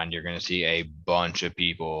Comic-Con, you're going to see a bunch of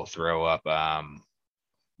people throw up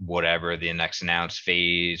whatever the next announced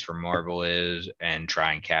phase for Marvel is and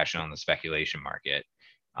try and cash in on the speculation market.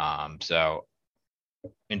 So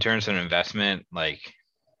in terms of an investment, like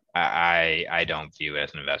I don't view it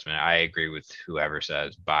as an investment. I agree with whoever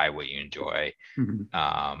says buy what you enjoy.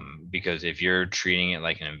 Because if you're treating it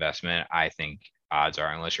like an investment, I think odds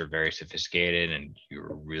are, unless you're very sophisticated and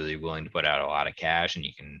you're really willing to put out a lot of cash and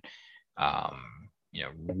you can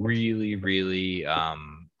really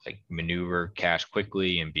like maneuver cash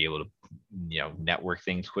quickly and be able to network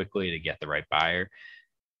things quickly to get the right buyer,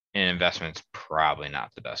 an investment's probably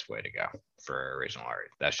not the best way to go for original art.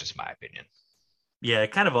 That's just my opinion. Yeah,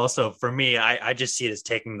 kind of also for me, I just see it as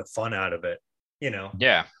taking the fun out of it.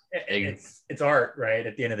 Yeah, it's art, right,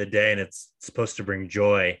 at the end of the day, and it's supposed to bring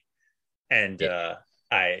joy. And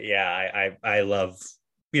I love,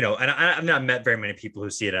 and I've not met very many people who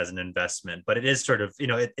see it as an investment, but it is sort of,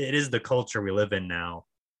 it is the culture we live in now.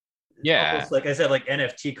 Yeah. Almost, like I said, like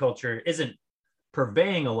NFT culture isn't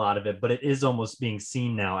purveying a lot of it, but it is almost being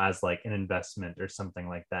seen now as like an investment or something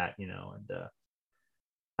like that, and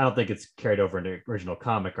I don't think it's carried over into original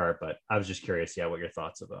comic art, but I was just curious, what your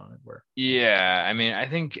thoughts about it were. Yeah, I mean, I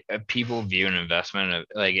think people view an investment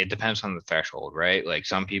like it depends on the threshold, right? Like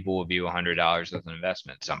some people will view $100 as an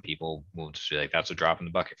investment. Some people will just be like, that's a drop in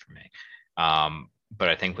the bucket for me. But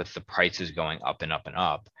I think with the prices going up and up and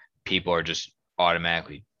up, people are just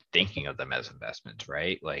automatically thinking of them as investments,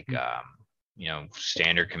 right? Like,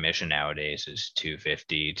 standard commission nowadays is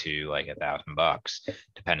 $250 to like $1,000,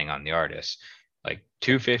 depending on the artist. Like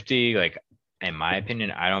 $250, like in my opinion,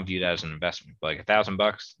 I don't view that as an investment. But like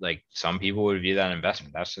 $1,000, like some people would view that an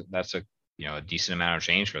investment. That's a a decent amount of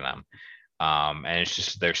change for them. And it's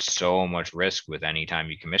just there's so much risk with any time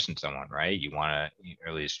you commission someone, right? You want to, or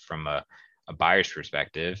at least from a buyer's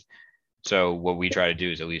perspective. So what we try to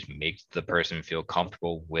do is at least make the person feel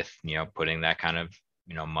comfortable with putting that kind of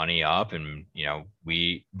money up, and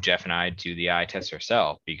Jeff and I do the eye test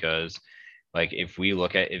ourselves, because like if we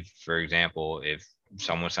look at, if for example, if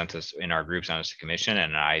someone sent us in our group, sent us a commission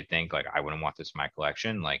and I think like I wouldn't want this in my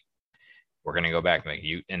collection, like we're going to go back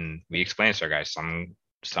and we explain to our guys,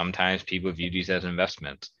 sometimes people view these as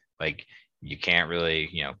investments. Like you can't really,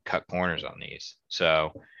 cut corners on these.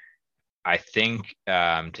 So I think, to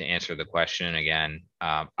answer the question again,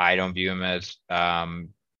 I don't view them as,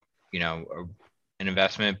 an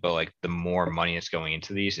investment, but like the more money that's going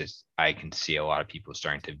into these, is I can see a lot of people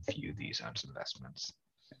starting to view these as investments.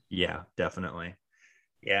 Yeah, definitely.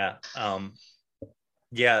 Yeah. I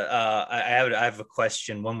have a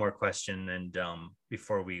question, one more question, and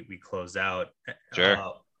before we close out.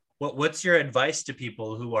 Sure. What's your advice to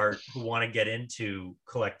people who want to get into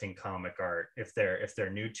collecting comic art, if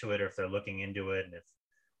they're new to it, or if they're looking into it, and if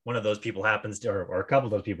one of those people happens to, or a couple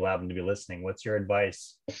of those people happen to be listening, what's your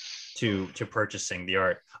advice to purchasing the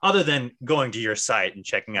art, other than going to your site and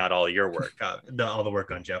checking out all your work, all the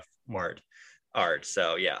work on Jeff Mart art?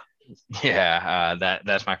 So yeah. Yeah,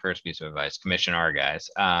 that's my first piece of advice. Commission our guys.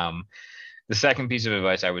 The second piece of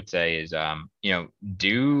advice I would say is, do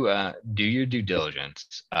your due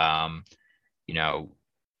diligence.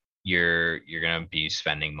 You're gonna be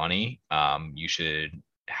spending money. You should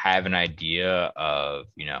have an idea of,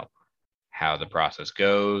 how the process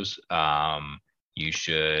goes. You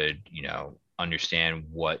should, understand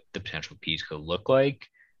what the potential piece could look like.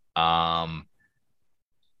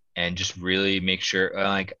 And just really make sure,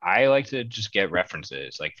 like, I like to just get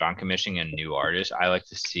references. Like if I'm commissioning a new artist, I like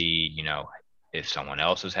to see, if someone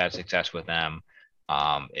else has had success with them,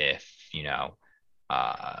 if,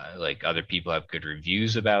 like other people have good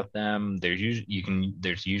reviews about them. There's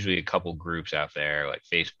usually a couple groups out there like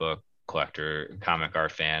Facebook collector comic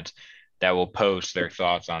art fans that will post their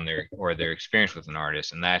thoughts on their experience with an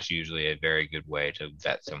artist. And that's usually a very good way to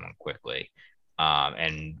vet someone quickly.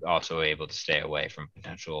 And also able to stay away from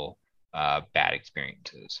potential bad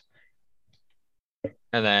experiences.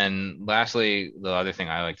 And then lastly, the other thing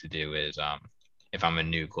I like to do is, if I'm a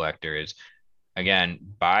new collector, is again,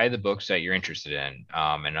 buy the books that you're interested in,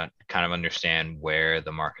 and kind of understand where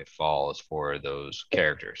the market falls for those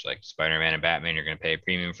characters. Like Spider-Man and Batman, you're going to pay a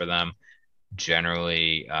premium for them.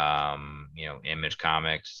 Generally, Image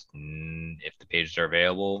Comics, if the pages are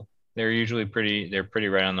available, they're pretty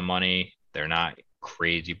right on the money. They're not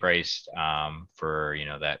crazy priced, for,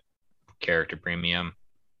 that character premium.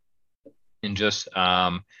 And just,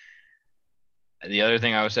 the other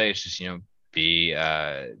thing I would say is just, be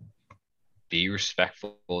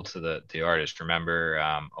respectful to the artist. Remember,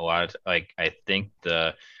 a lot of, like, I think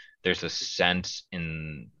there's a sense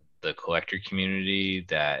in the collector community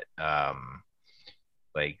that,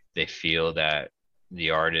 like, they feel that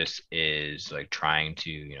the artist is like trying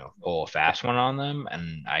to, pull a fast one on them.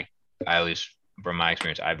 And I at least from my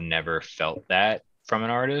experience, I've never felt that from an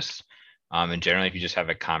artist. And generally, if you just have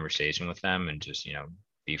a conversation with them and just,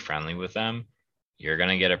 be friendly with them, you're going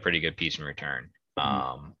to get a pretty good piece in return.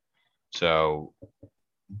 So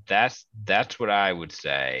that's what I would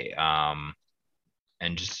say. And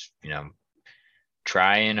just,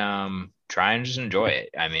 try and just enjoy it.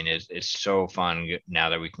 I mean, it's so fun now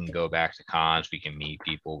that we can go back to cons, we can meet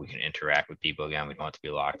people, we can interact with people again. We don't have to be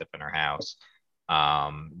locked up in our house.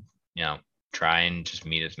 Try and just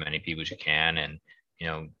meet as many people as you can, and,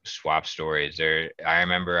 swap stories. I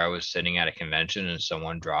remember I was sitting at a convention and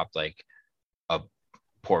someone dropped like a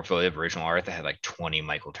portfolio of original art that had like 20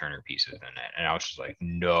 Michael Turner pieces in it. And I was just like,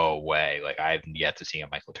 no way. Like, I've yet to see a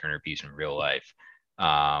Michael Turner piece in real life.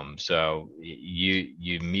 So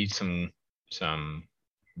you meet some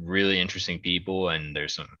really interesting people, and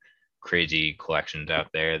there's some crazy collections out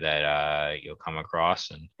there that you'll come across,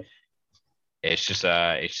 and it's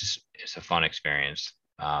a fun experience.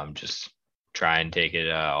 Just try and take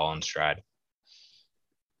it all in stride.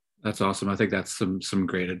 That's awesome. I think that's some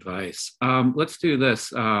great advice. Let's do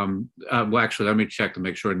this. Well, actually, let me check to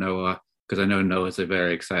make sure Noah, because I know Noah's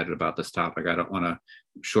very excited about this topic. I don't want to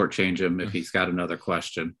shortchange him if he's got another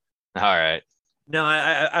question. All right. No,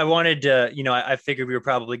 I wanted to, I figured we were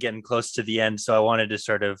probably getting close to the end, so I wanted to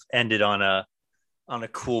sort of end it on a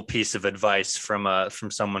cool piece of advice from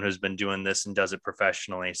someone who's been doing this and does it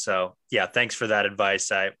professionally. So yeah, thanks for that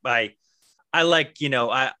advice. I like,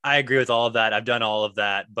 I agree with all of that. I've done all of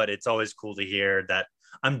that, but it's always cool to hear that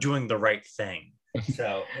I'm doing the right thing.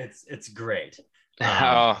 So it's great.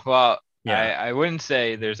 Oh, well, yeah. I wouldn't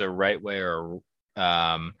say there's a right way, or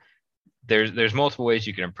there's multiple ways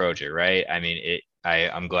you can approach it, right? I mean,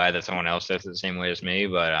 I'm glad that someone else does it the same way as me,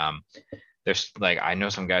 but there's like, I know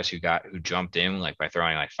some guys who jumped in like by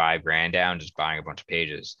throwing like $5,000 down, just buying a bunch of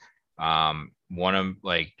pages. One of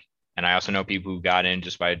like, and I also know people who got in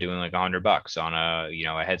just by doing like $100 on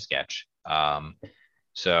a head sketch.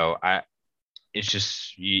 So it's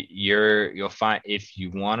just, you'll find, if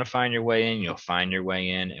you want to find your way in, you'll find your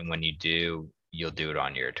way in. And when you do, you'll do it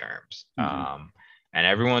on your terms. and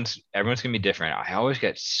everyone's gonna be different. I always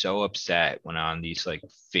get so upset when on these like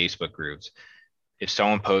Facebook groups, if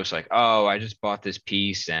someone posts like, oh, I just bought this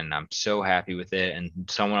piece and I'm so happy with it, and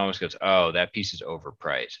someone always goes, oh, that piece is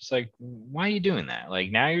overpriced. It's like, why are you doing that?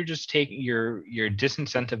 Like, now you're just taking, you're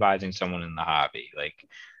disincentivizing someone in the hobby. Like,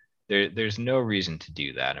 there's no reason to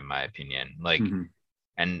do that, in my opinion. Like,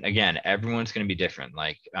 and again, everyone's going to be different.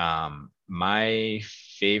 Like, my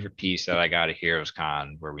favorite piece that I got at Heroes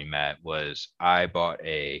Con where we met was I bought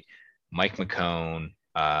a Mike McCone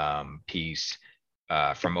piece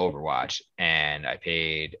from Overwatch, and I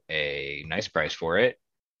paid a nice price for it.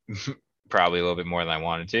 Probably a little bit more than I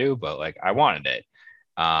wanted to, but like, I wanted it.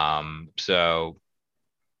 So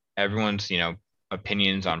everyone's,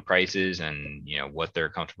 opinions on prices and, what they're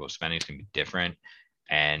comfortable spending is going to be different.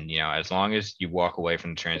 And, as long as you walk away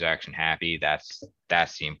from the transaction happy, that's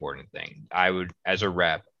the important thing. I would, as a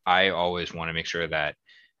rep, I always want to make sure that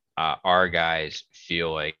our guys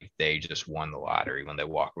feel like they just won the lottery when they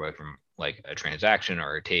walk away from like a transaction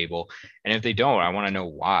or a table. And if they don't, I want to know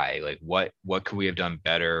why. Like, what could we have done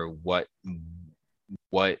better? What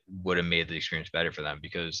would have made the experience better for them?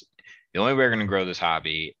 Because the only way we're going to grow this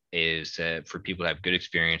hobby is for people to have good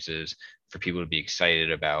experiences, for people to be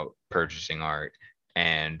excited about purchasing art,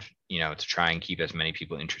 and to try and keep as many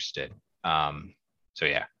people interested. So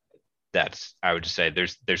yeah, I would just say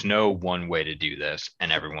there's no one way to do this,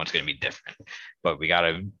 and everyone's going to be different, but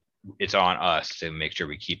it's on us to make sure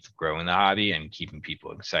we keep growing the hobby and keeping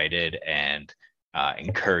people excited and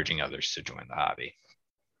encouraging others to join the hobby.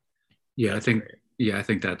 Yeah, I think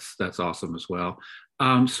that's awesome as well.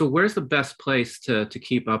 So where's the best place to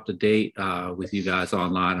keep up to date with you guys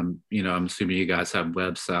online? I'm assuming you guys have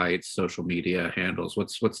websites, social media handles.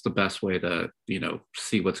 What's the best way to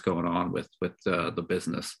see what's going on with the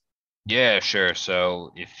business? Yeah, sure.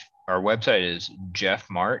 So if our website is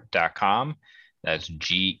geoffmart.com, that's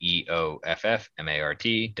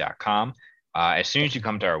GEOFFMART.com. As soon as you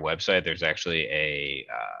come to our website, there's actually a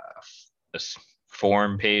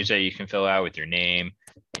form page that you can fill out with your name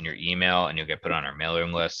and your email, and you'll get put on our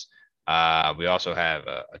mailing list. We also have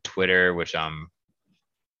a Twitter, which I'm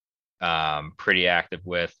pretty active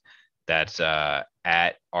with. That's at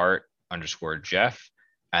art_Jeff.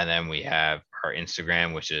 And then we have our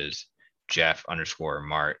Instagram, which is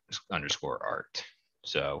Jeff_Mart_art.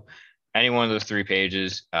 So any one of those three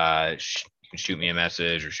pages, you can shoot me a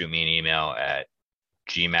message or shoot me an email at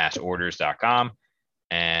gmassorders.com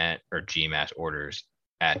or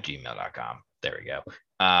gmassorders@gmail.com. There we go.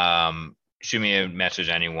 Shoot me a message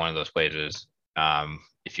any one of those places.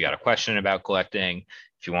 If you got a question about collecting,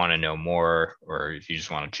 if you want to know more, or if you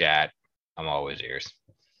just want to chat, I'm always ears.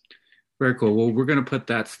 Very cool. Well, we're going to put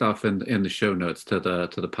that stuff in the show notes to the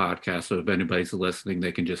podcast. So if anybody's listening,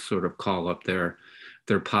 they can just sort of call up their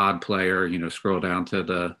pod player, scroll down to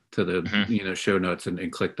the show notes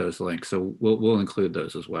and click those links. So we'll include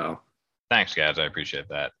those as well. Thanks, guys. I appreciate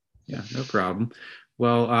that. Yeah, no problem.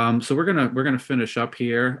 Well, so we're gonna finish up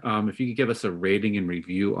here. If you could give us a rating and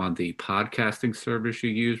review on the podcasting service you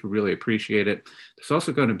use, we really appreciate it. There's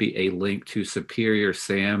also going to be a link to Superior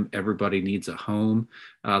Sam, Everybody Needs a Home.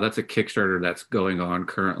 That's a Kickstarter that's going on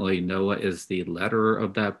currently. Noah is the letterer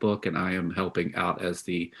of that book, and I am helping out as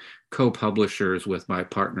the co-publishers with my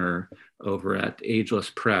partner over at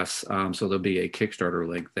Ageless Press. So there'll be a Kickstarter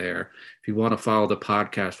link there. If you want to follow the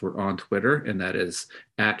podcast, we're on Twitter, and that is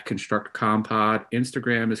at ConstructComPod.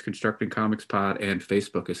 Instagram is Constructing Comics Pod, and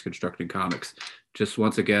Facebook is Constructing Comics. Just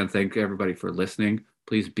once again, thank everybody for listening.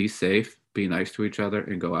 Please be safe, be nice to each other,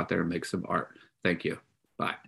 and go out there and make some art. Thank you. Bye.